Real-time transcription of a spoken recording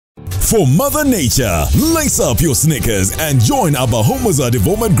for Mother Nature. Lace up your sneakers and join our Muhoozi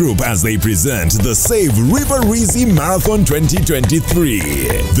Development Group as they present the Save River Reezy Marathon 2023.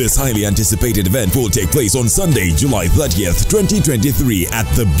 This highly anticipated event will take place on Sunday, July 30th, 2023 at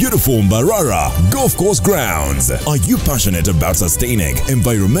the beautiful Mbarara Golf Course Grounds. Are you passionate about sustaining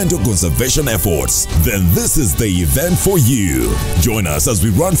environmental conservation efforts? Then this is the event for you. Join us as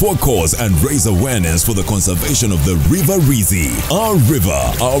we run for a cause and raise awareness for the conservation of the River Reezy. Our river,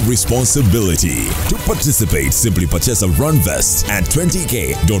 our responsibility. To participate, simply purchase a run vest at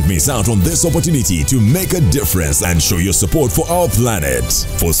 20k. Don't miss out on this opportunity to make a difference and show your support for our planet.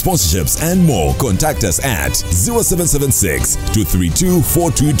 For sponsorships and more, contact us at 0776 232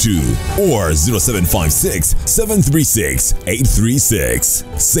 422 or 0756 736 836.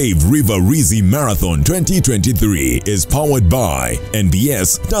 Save River Reezy Marathon 2023 is powered by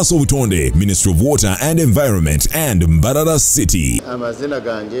NBS, Taso Utonde, Ministry of Water and Environment, and Mbarara City. Amazina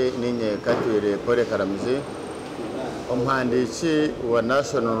gange ninye Katwire Polly omhandiki wa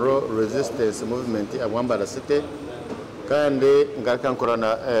National Road Resistance Movement Mbarara City kandi ngarika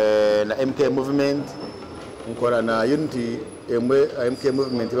nkorana na MK Movement, nkorana Unity MK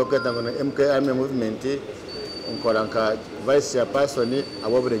Movement bakweta ngo MK Army Movement, nkoranka Vice Chairperson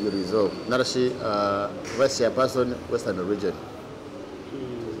abobere resolve narashi Vice Chairperson Western Region.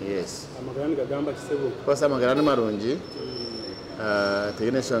 Yes. Amagarani gagamba kisebo. Kosa amagarani marungi.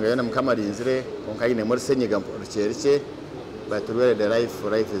 Tegene shonga yana mukamarinzire konkayine muri senyiga rucherike, but really the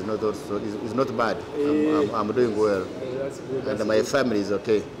life is not also is not bad. I'm doing well. And my family is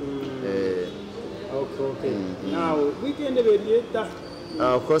okay. Okay. Now weekend ebeliyeta.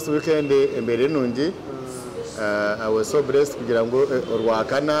 Of course weekend embere nungi. I was so blessed kugira ngo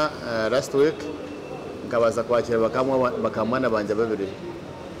orwakana last week nkabaza kwakira bakamwana banje babiri.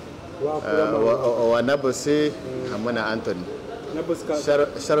 Wanabosi hamwe na Anthony.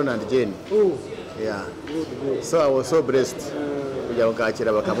 Sharon and Jane. Oh. Yeah. So I was so blessed kugira ngo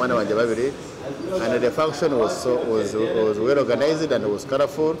kakira bakamwana banje babiri, and the function was well organized and was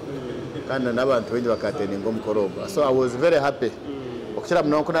colorful, kandi n'abantu bengi bakateninga omukoroba. So I was very happy. Okira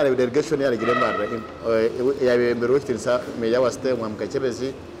mno kuna delegation ya Giremara ya mbere w'itinsa meya wa state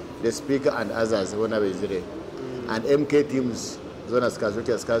mwamukachebezi, the speaker and others wona bezire, and MK teams zona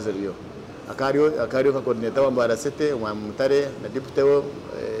skazuki skazeriyo akario ka coordinator wa Mbarara City mwamutare na deputy wo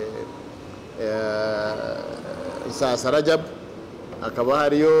Sarajab akaba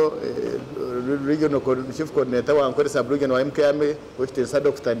hariyo regional chief coordinator wa Nkore sub region wa MKM w'itinsa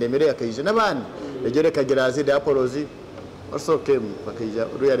Dr. Ndemire akayije n'abandi egere kagerazi de Apology also came bakija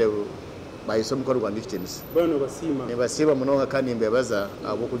uruyare bayisomo ko Rwanda Kitchens bano basima ne basiba muno kandi imbebaza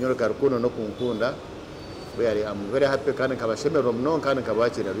abo kunyoroka rukuno no kunkunda. I'm very happy kandi kabashemero muno kandi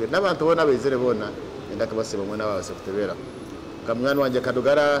kabakira n'abantu bona bezere bona enda kabasiba mwana wa September kamwana wanje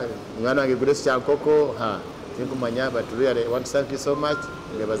Kadugara mwana wange Grace Chankoko tinkumanya, but really I want to thank you so much.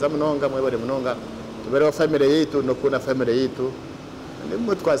 Mbebaza munonga mwebale munonga tubere family yitu no kuna family yitu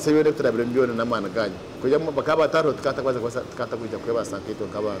ndimo twasebere turabire mbyone na mwana ganyu kuja bakaba taro tukata tukata kuja kweba sankito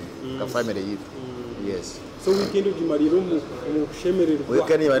ka family yitu. Yes. So weekend ujimariro mu kushemererwa.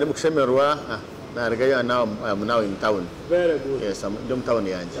 Weekend bari mu kushemererwa. Now I'm now in town. Very good. Yes, I'm in town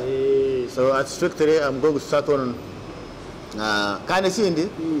yanje. So at strictly I'm going to start on kind of Cindy.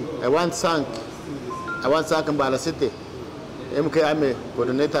 I want thank Mbarara City MK Army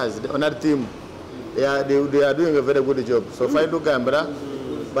coordinators on our team. They are doing a very good job. So if I do Gambra,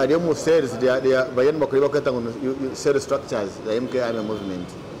 but they move sales, they are by you sales structures, the MK Army movement.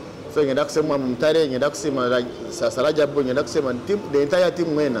 So you kusema mtare, you kusema Sarajabu, you kusema team, the entire team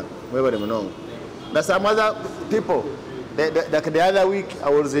mwena mwebale mnongo. Now some other people, the other week I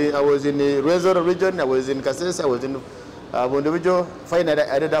was in the Resort region, I was in Kasese, I was in Bondivijo. Finally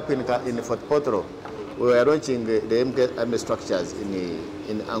I ended up in Fort Potro. We were launching the MK Army structures in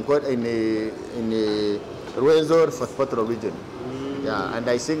the Resort Fort Potro region. Yeah, and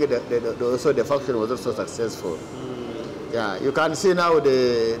I think also the function was also successful. Yeah, you can see now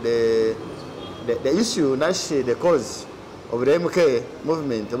the issue, the cause of the MK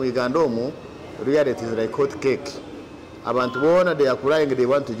movement. Mugandomu, really it is like hot cake. Abantu bona they are crying, they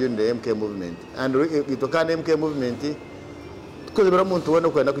want to join the MK movement, and itokana MK movement because bera muntu wona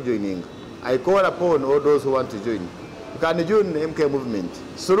kwenda kujoininga. I call upon all those who want to join. You can join the MK movement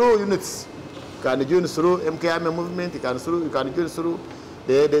through units. You can join through MK Army movement. You can join through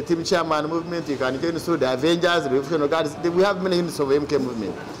the team chairman movement. You can join through the Avengers, the Revolutionary Guards. We have many units of MK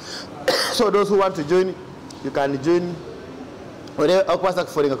movement. So those who want to join, you can join. Whatever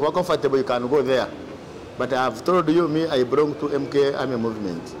comfortable, you can go there. But I have told you, I belong to MK Army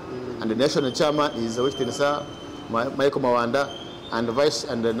movement, and the national chairman is Michael Mawanda, and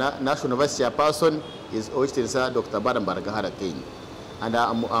the national vice chairperson is Oichtirisa Dr. Barambaragahara King. And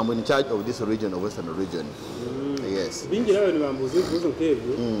I'm in charge of this region, of Western region. Yes. Bingira abantu bambuze kuzo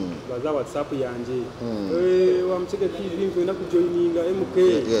nkebyo baza WhatsApp yanje. Wamcheka TV ngenda kujoininga MK.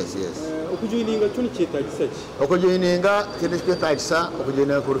 Yes. Okujoininga cyo nikitagisa ki? Okujoininga kene kitagisa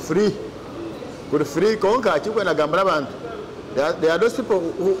okujoininga kuri free. Kuri free konka chikwe na gambara abantu. There are those people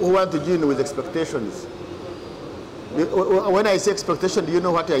who want to join with expectations. When I say expectation, do you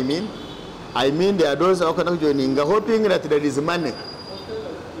know what I mean? I mean there are those who are joining, hoping that there is money.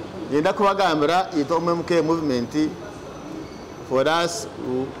 Yenda kubagambira itomemuke movement for us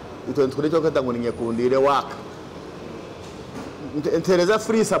itondukuricho katanguninye kundire work. Ntereza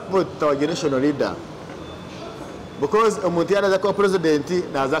free support to our generational leader. Because umuntu yaraza kuba president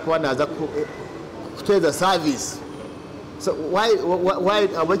naza kuteza service. So why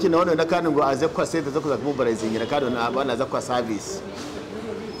abaki naona nakani ngo aze kwa sente zo kuza mobilizing nakano abana za kwa service.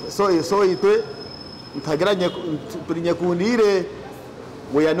 So itwe ntagiranye turinye kundire.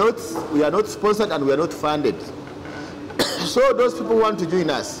 We are not sponsored and we are not funded. So those people want to join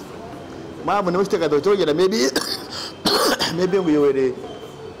us. Maybe you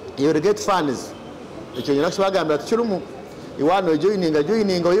will get funds. You want to joining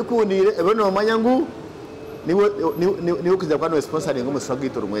or you couldn't even know Mayangu. New Kizakano sponsoring almost struggle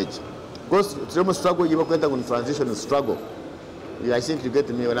to wage. Because to struggle, you were on transition struggle. I think you get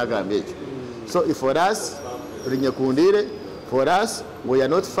me when I got. So if for us, for us, we are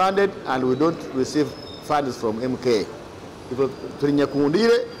not funded and we don't receive funds from MK. Tulinya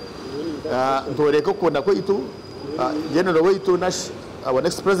kundire, ntoreko kunda kwetu, General wetu our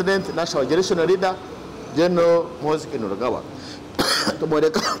next president, national generational leader, General Muhoozi Kinuragawa.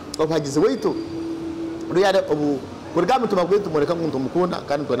 Tumoreka obagize wetu. Ruyade obu kurigama tumagwetu tumoreka muntu mukunda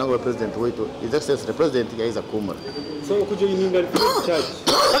kandi twananga president wetu. His Excellency the president yaiza kumara. So okujoininga free of charge.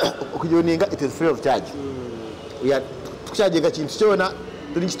 Okujoininga it is free of charge. We are kuchajenga kintu cyona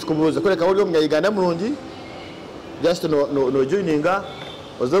turi kitukubuza koreka uri mu Uganda mulungi just no joininga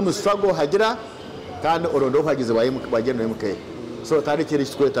ozo mu struggle hagira kandi orondo hagize bagenda MK. So tari kiri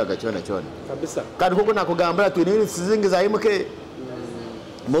kikwetaga cyona kabisa kandi kuko nakugambira tu ni sizingi za MK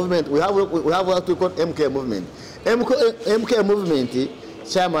movement. We have what we call MK movement. MK movement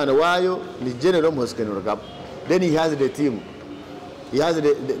chairman wayo ni General Muhoozi Kinuragawa. Then he has the team. He has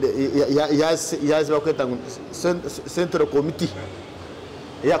central committee.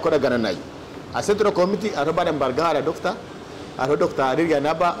 He akora gananai. A central committee arobada mbargara doctor, Dr. Ariria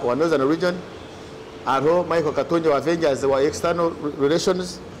Naba wa Northern region, Michael Katonja wa Avengers wa external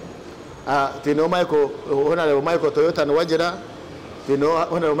relations, tino Honorable Michael Toyota na Wajira, tino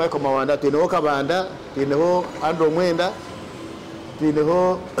Honorable Michael Mawanda, tino Kabanda, tino Andrew Mwenda,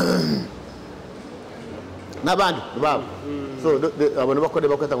 tino Nabandi, Bab. So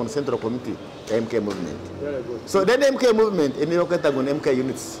the central committee, the MK movement. So then the MK movement in the MK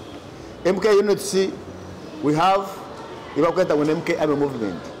units. MK units, we have the MK army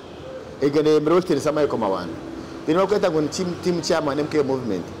movement. Again, the Mrosti is Samay Komawan. The Nokatagon team chairman MK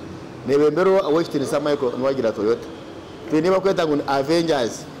movement. Nevembero awaked in Samayko and Wajira Toyota. The Nevokatagon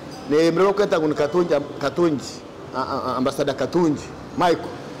Avengers. Nevokatagon Katunji, Ambassador Katunji, Michael.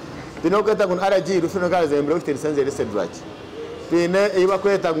 The Nokatagon RG, Rufunogas, and Mrosti sends a recent right. There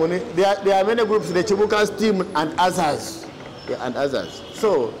are many groups, the Chibukas team and others.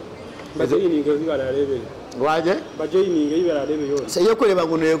 So, waje se yokureba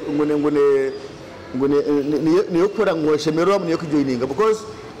niyokora ngoshemero niyokujoininga because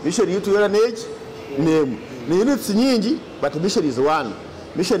mission yitu yora age name ni units nyingi but mission is one.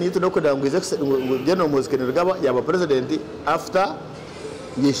 Mission yitu nokoda ngwize General Muhoozi Kinuragawa yaba president after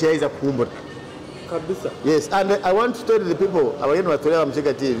yeshaiza kumbura kabisa. Yes, and I want to tell the people our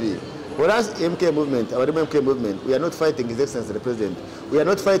Mcheka TV. For us, MK movement, our MK movement, we are not fighting His Excellency the President. We are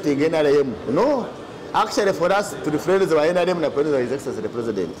not fighting NRM. No. Actually, for us, to the friends of NRM and President His Excellency the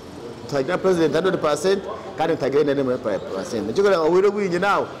President. To agree President 100%, can't agree NRM 100%. You know, we're going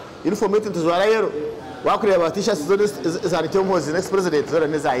now. Information to Zwarayero. Wakure Batisha is an the next president.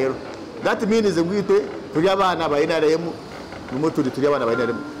 That means we to Yabana by NRM. To the Tuyabana by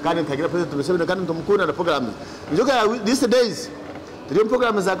NRM. Can't agree President to the Seven Canton to Mukuna the programs. Look at these days. The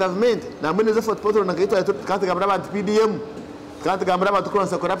programs are government. Now, many of the photo na kitu kati kamera PDM, kati kamera tukura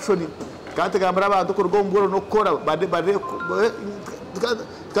sa corruption, kati kamera tukura gomboro no kora, bade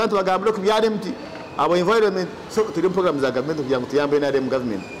kati wagambo kubyaremti. Our environment. So the programs are government of young Tuyambe na dem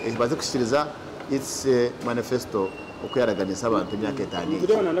government. It's bazikushiriza. It's a manifesto okuyaraganisa abantu emyaka 5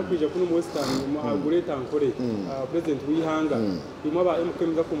 ndio nakwija kuno mu western mu agureta nkore president wihanga bimwe ba MK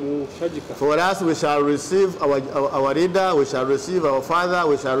mza kumushagika. For us, we shall receive our leader, we shall receive our father,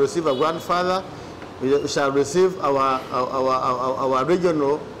 we shall receive our grandfather, we shall receive our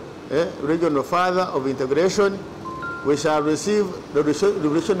regional father of integration, we shall receive the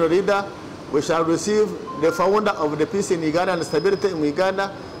revolutionary leader, we shall receive the founder of the peace in Uganda and stability in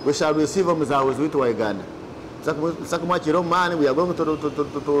Uganda, we shall receive Muhoozi with Uganda. Man, we are going to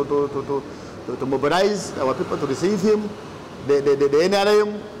mobilize our people to receive him, the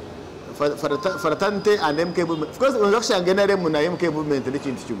NRM, Faratante and MK movement. Of course, we actually NRM and MK movement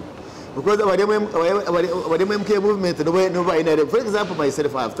because our MK movement, for example,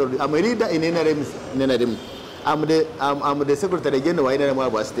 myself, I've told you, I'm a leader in NRM. I'm the Secretary General of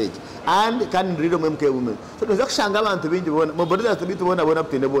NRM stage and can read MK movement. So there's actually to be one, my brother to be one up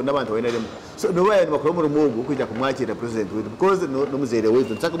to the one about NRM. So the way I'm going to the president with because no Muzere with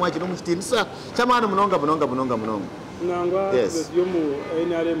the Sakamuchi no still, sir. Chamana Mononga. Yes. Yomu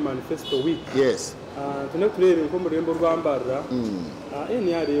NRM manifesto week. Yes. Tunatulere nko murembo rwambara.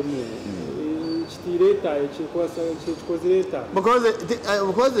 NRM chitireta chikozireta. Because the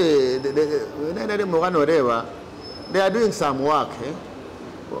NRM they are doing some work.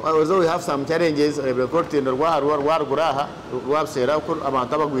 Although we have some challenges, reporting the war Guraha,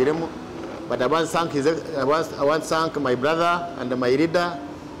 but I want to thank my brother and my leader,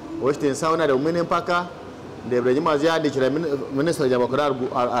 Western Sauna, the Umini Paka, the Regimazia, the Minister of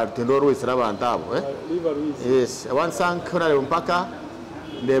Tindoro is Rabantabo. Yes, I want to thank Honorable Paka,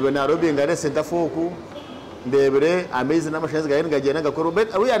 the Benarobi and Gade Center Foku, the amazing machines Gajana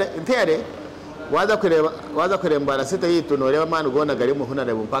Kurubet. We are in theory. Waza kurembara sita hii tunolewa manu gona garimu huna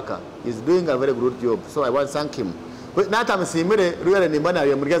na mpaka is doing a very good job, so I want to thank him. Nata msimire ruya ni mbana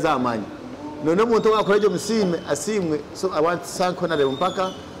ya murigeza amani nono muntu wakoreje msime asimwe, so I want to thank huna na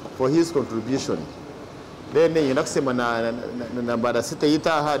mpaka for his contribution. Then yenda kusema na mbara sita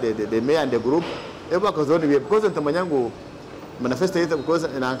yita ha the mayor and the group eba kozoni because ntamanyangu manifesto yita because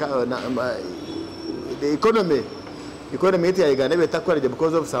the economy iti ya Uganda betakwarije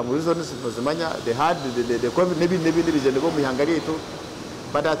because of some reasons they had the COVID maybe go mihangari itu,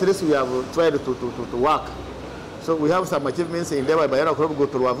 but at least we have tried to work, so we have some achievements in there by yana ko go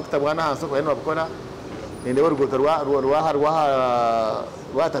turwa vukta bwana haso ko yana bakora in there go turwa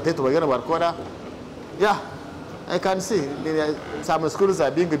ruwa tatetu bagana barkora. Yeah, I can see some schools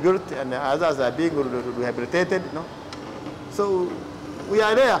are being built and others are being rehabilitated, no? So we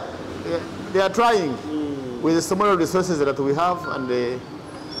are there. They are trying with the smaller resources that we have, and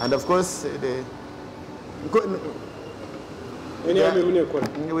of course we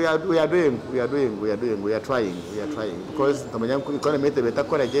are trying because the economy is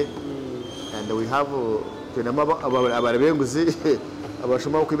better, and we have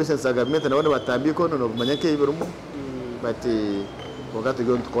abashoma kwibesha government na bone batambiko no manyake ibirumu, but we got to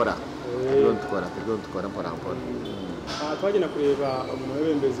go to Kora mpora. Twagenda kureba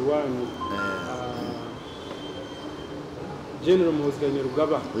umubembezi wanyu General Muhoozi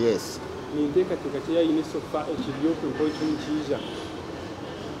Rugaba. Yes. Ni inteka ya inisofa ekiriyo ku nkoichunchija.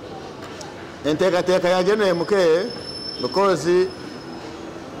 Inteka ya General MK because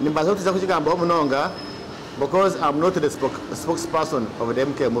nimbazo tuza kujigamba omunonga because I'm not the spokesperson of the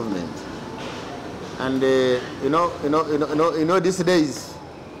MK movement. And you know these days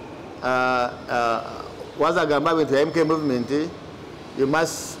waza gamba with the MK movement, you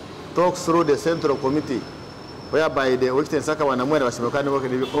must talk through the central committee whereby the Western Saka wanamwera bashimekani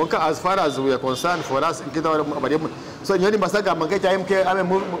work as far as we are concerned. For us so nyoni masaka mangecha MK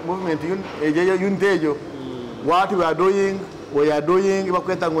movement yuntejo what we are doing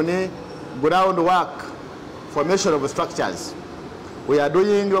bakweta ngone ground work, formation of structures. We are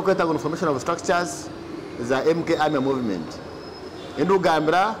doing bakweta ngone formation of structures za MK army movement indu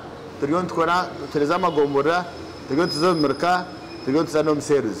gambra turiyo tukora turezama gombora turiyo tuzomurka turiyo tuzano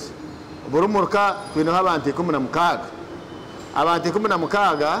mseruzi burumurka kwino abantu 16 abantu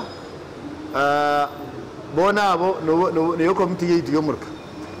 16 bona abo niyo committee yitu yomurka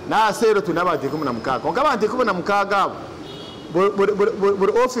na sero tunabati 16 konka abantu 16 bur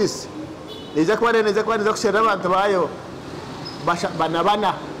office nija kwani kushera abantu bayo bana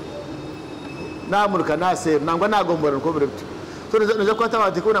na murka na sero nangwa nagombora ko birutu so nija kwata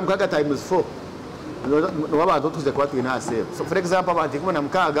abantu 16 times 4 no abantu tuze kwatu ina sero. So for example abantu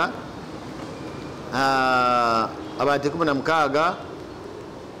 16 about 16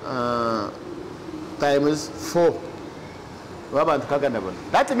 times 4 abantu kagana bana,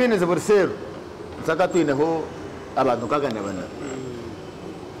 that means buri sero nsaka tuine ho abantu kagana bana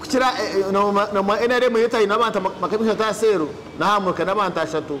kira no NRM yita inabanta makabisha taseru na hamurka nabanta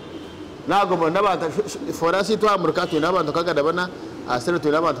ashatu nagomba nabanta forasi to hamurka to nabanta kaga dabana aseru to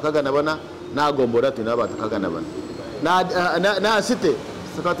nabanta kaga dabana nagombora to nabanta kaga dabana na city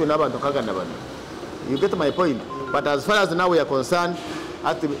saka to nabanta kaga dabana. You get my point. But as far as now we are concerned,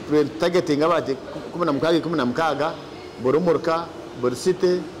 at targeting about kumna mkaga borumurka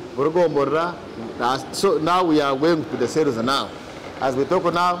borsite borgombora. So now we are going to the series now. As we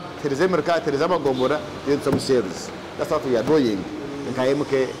talk now, Teresa Merka, Teresa Gombora, in some series. That's what we are doing in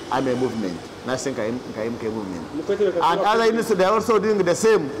KMK Army movement. Nothing KMK movement. And other industries, they are also doing the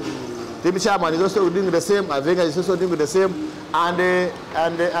same. Tim Shaman is also doing the same. Avega is also doing the same. And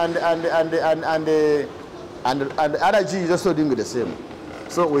RG is also doing the same.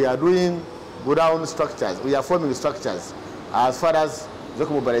 So we are doing ground structures. We are forming structures as far as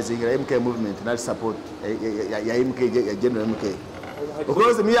mobilizing the MK movement, not support MK, general MK.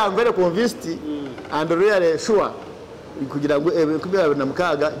 Because me, I'm very convinced and really sure kugira ngo kubira na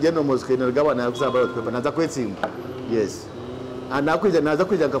mkaga general Moscow na gabana yakuza ballot paper naza kwetsinga. Yes. And naza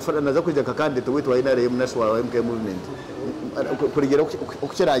kuja kakande to witwa ina national MK movement. Kurigera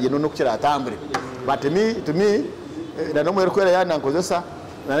ukiraje no kukira atambure. But me to me na no mwere kwera yana nkozesa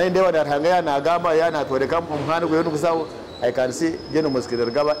na ndewa natanga yana agamba yana toreka mu muhanda gwe no kuzawo. I can see General Moscow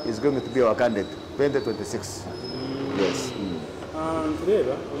is going to be our candidate 2026. Yes.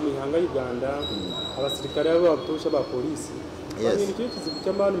 Reba umihanga Uganda abasirikare b'abatosha ba polisi banyine cyo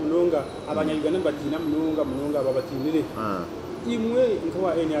cy'abantu munonga abanyayuganda batina munonga babatinire imwe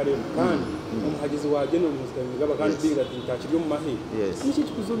nkwa NRM kandi umuhagizi wa General Moscow ngaba kandi binga tintakiryo mu mahe iki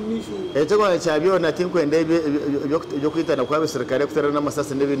kikuzumisho etego cyabyo na tinkwende byo kwitana kwa abasirikare kutera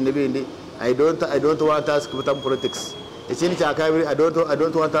n'amasasa n'ibindi I don't want us kubuta politics. Ekindi cyakabiri I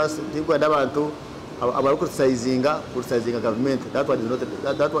don't want us tinkwenda abantu about criticizing government. That one is not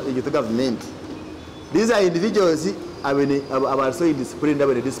that one is the government. These are individuals are so disciplined.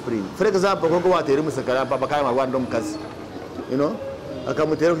 For example, Kongo wateri musakara papa kama wando mukazi. You know?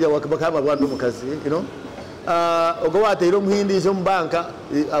 Akamutera kujya wakabakama wando mukazi, you know? Ogo wateri muhindi zo mbanka.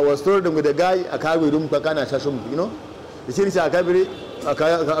 I was told with the guy akawi rum pakana shashum, you know? Ikindi cyakabiri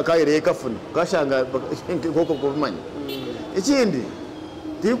akayire kafuni. Kashanga koko kumanyi. Ikindi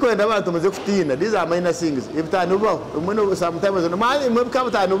these are minor things. If sometimes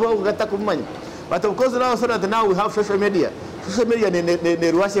but of course now so that now we have social media. Social media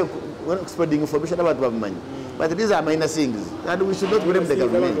they Russia spreading information about money. But these are minor things. And we should not blame the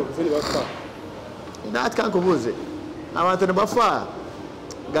government. That can't compose it. I want to far.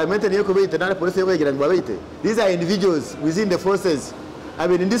 Government and your police. These are individuals within the forces. I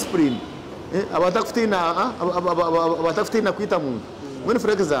mean in discipline. About when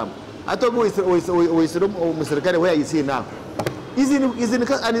for example, I thought we Mr. where you see now. Is in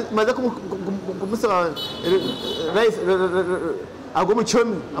Madakum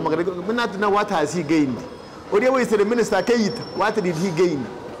I'm not know what has he gained. Or the minister Kate, what did he gain?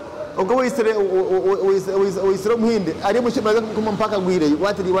 Or go with Hind, I didn't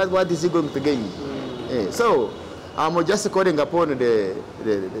what is he going to gain? So I'm just calling upon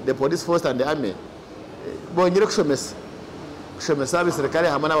the police force and the army. Service serikali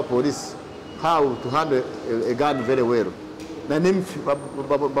hamana wa police how to handle a gun very well. Na nimfi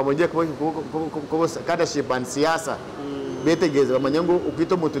bamonje kwa leadership and siasa betegeza bamanyango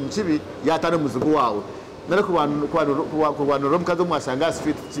ukito muntu nchibi yatana muzugu wawe. Nare ku bantu romkazo mwasanga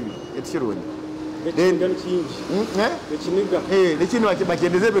street chibi etshironi. Then lechinga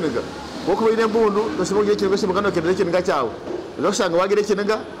bakendeze benuga. Boko bine mbundu toshiboje kintu bashimukano kendeze kinga cyawo. Loshanga wagire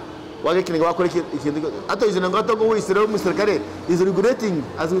kinga wagekinga wakora ikintu ato izina ngato go wisiro musirikare is regulating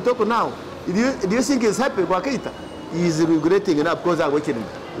as we talk now. Do you think it's happy kwa Keita? He is regulating now because agokinga.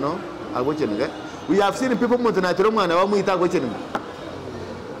 No? Agokinga. We have seen people mutanatiro mwana wa muita agokinga.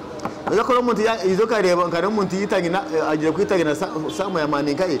 Zakoro muntu izokareba nkano muntu yitangina agiye kwitangina samo ya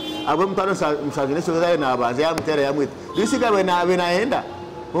maninka abo mutano mshagine cyo zayo nabanze ya mutera ya mwita. Do you think abe naenda?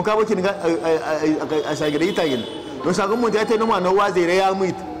 Mukabo kinga ashagire yitangina. Noshago muntu yate no mwana wazire ya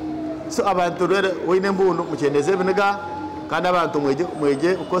mwita. So abantu rero wine mbundu mukendeze biniga kandi abantu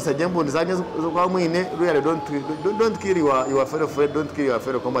mweje ukosa je mbundu zanye kwa mwine really don't kill your fellow friend, don't kill your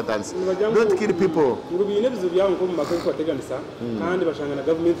fellow combatants, don't kill people. Ngubine bizuri yawo ko makuru kwateganisa kandi bashangana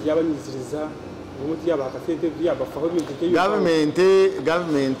government yabanyiziriza umuti yabakafete byabafaho government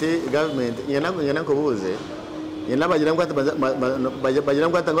yana ko buze yana bagira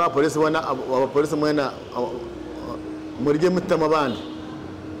ngo atanga abapolisi bona abapolisi mwena murije mutama bandi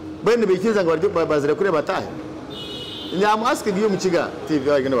bene bikiza ngo bazire kure batahe. I'm asking you Muchiga TV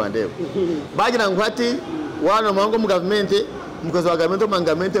bagina bandebo bagira ngo ati wana mango mu government mukozi wa government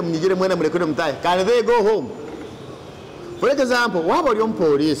mangamente mnyigire mwena murekure mutahe can they go home? For example, waba uri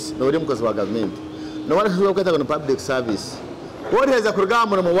police no uri mukozi wa government no wala shobora kweta kono public service what has a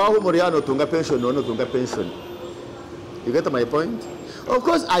kurugamba mu waho muri hano tunga pension no tunga pension. You get my point? Of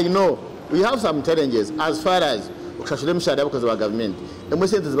course I know we have some challenges as far as ukashule mshahara because of government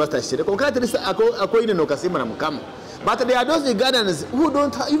emosente zibatashire concretely ako ine no kasima na mukama. But there are those Ugandans who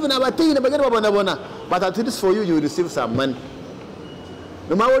don't even have a thing bagenda babona, but at least for you will receive some money.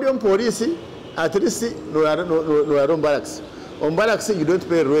 No matter what police, at least no are on barracks. On barracks you don't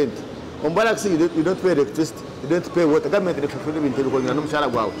pay rent. On barracks you don't pay electricity. You don't pay water. Government is fulfilling into the mshahara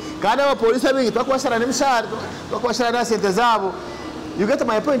wao. Kana wa police wengi twakwashara na mshahara, twakwashara na sente zabo. You get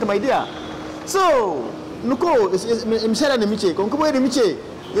my point, my dear? So, nuko mshahara ni miche. Konkubo ni miche.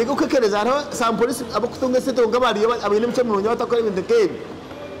 Yego kekereza hano some police abakutunga sente ngabari abine miche mu nyota ko ibintu kebi.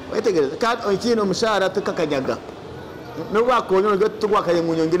 Wetegereza kandi onkino mshahara tukakanyaga. No wakonyo ngo tugwakaye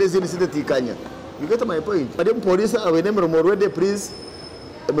mu nyongereza ni sente tikanya. You get my point? Ade police abine mu morwede please.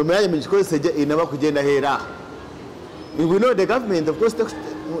 Mumaya michiko seje inaba kugenda hera. We know the government of course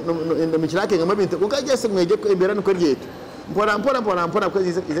in the michirake ngamabinte kukaje se mweje kwembera no kweryetu. Mpora kwa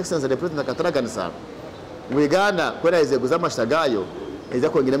his excellency the president akataraga nisaba. Mu Uganda kwera ize guzamashagayo iza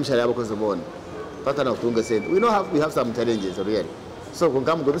kongera mishara yabo kozobona. Pata na kutunga sente. We have some challenges really. So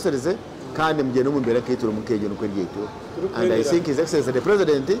kungamu gobisereze kandi mugende mu mbere kituro mukeje no kweryetu. And I think his excellency the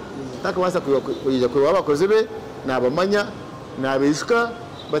president takwasa kuyija kwa abakozi be nabamanya nabishika.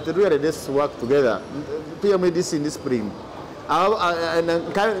 But really, let's work together. PMDC in this spring.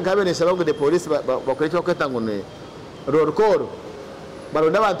 Cabinet along with the police, but road code. But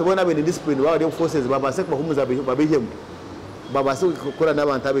never to one in this spring, while the forces, Babasek, whom Babihim, Babasu,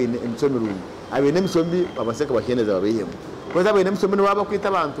 Kurana, and Tabi in some room. I will name Sombi, Babasek, Bahinas of him. Because I will name so many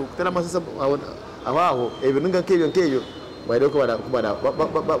Rabakitaban to tell us about even Kayo, by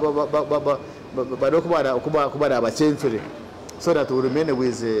Dokubada, century. So that we remain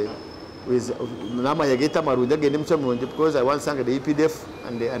with Nama Yageta Maruja getting some because I want sang the EPDF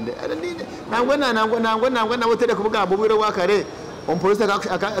and now when I will take a Wakare on police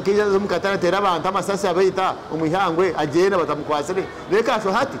occasions Katana Teraba and Tamasasa Veta, Umihangwe, Ajena, but I'm quasi. They can't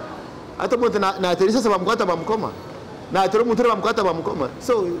so happy. I don't want to Teresa Bamkata Bamcoma. Now Tumutra Bamkata Bamcoma.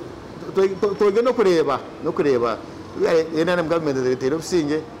 So to get no Kureva. We are in an government that they don't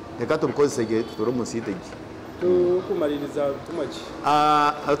sing it, they got to consecrate to Roman City. Kumaririza tumachi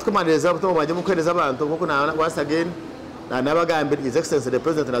tukumaririza tumaje mukweleza abantu kuko na once again na nabagambe his excellency the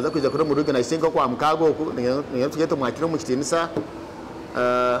president naza kuja kuri mu rugo na isinga kwa mkago ku ngiye mwakiro mu kitinisa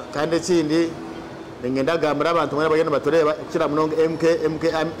kandi kindi ngenda gambira abantu mwe bagenda batoreba kira munongo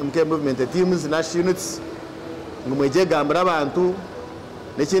MK movement teams national units ngumweje gambira abantu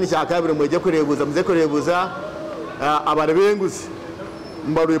n'ikindi cyakabiri mweje kureguza muze kureguza abarebenguzi.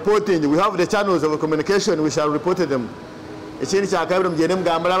 But reporting, we have the channels of communication, we shall report them. Ikindi cyakabiri mugende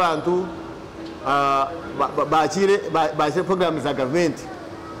mugambira abantu bakire programs za government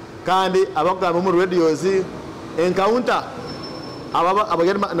kandi abagamba mu radios encounter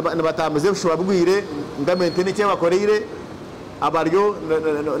abagenda batambuze bushobabwire ngamente n'icyo bakoreye abaryo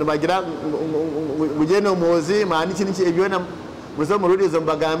bagira ugene umuhozi mani kiniki ibyo na muzo mu radios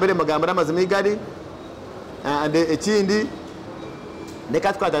mbagambira amazimi gari and ikindi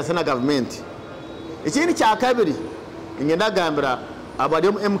nekatwata sana government. Ikindi cyakabiri ingenda gambira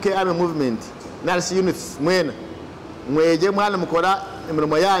abari mu MK Army movement narrates units mweje mwana mukora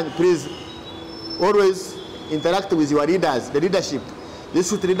imirimo yanyu please always interact with your leaders, the leadership, the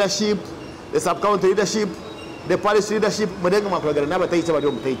street leadership, the sub-county leadership, the parish leadership, mudenga makuragana n'abatayitse bari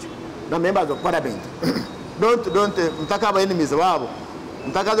mu tayitse na members of parliament. Don't mtaka aba enemies wabo,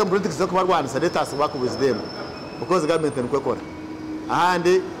 mtaka zo politics zo kubarwanisa, let us work with them because government nkwekora. And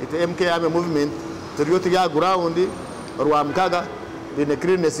it MK Army movement to go to your ground or Mkaga in the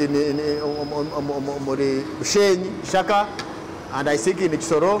cleanness in Shaka, and I think in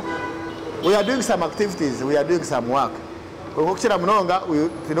Choro we are doing some activities, we are doing some work. We want to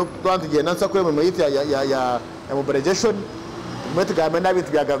get answer ya mobilization, we to government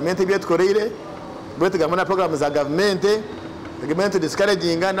with government yet Korea, we to government programs za government, the government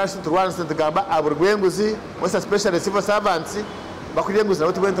discouraging national to run to Gaba, our Gwenguzi, was a special civil servants.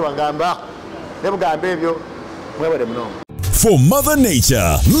 for Mother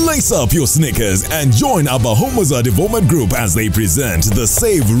Nature. Lace up your sneakers and join our Muhoozi Development Group as they present the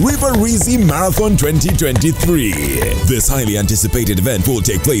Save River Reezy Marathon 2023. This highly anticipated event will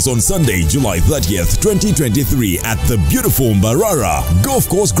take place on Sunday, July 30th, 2023 at the beautiful Mbarara Golf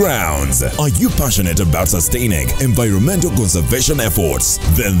Course Grounds. Are you passionate about sustaining environmental conservation efforts?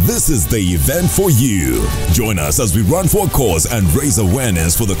 Then this is the event for you. Join us as we run for a cause and raise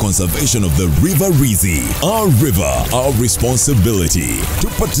awareness for the conservation of the River Reezy. Our river, our responsibility. To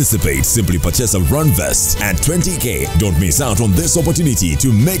participate, simply purchase a run vest at 20k. Don't miss out on this opportunity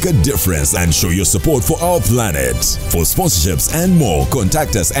to make a difference and show your support for our planet. For sponsorships and more,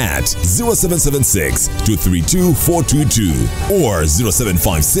 contact us at 0776 232 422 or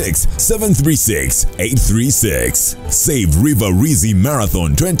 0756 736 836. Save River Reezy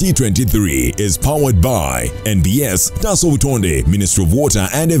Marathon 2023 is powered by NBS, Daso Utonde, Ministry of Water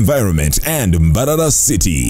and Environment, and Mbarara City.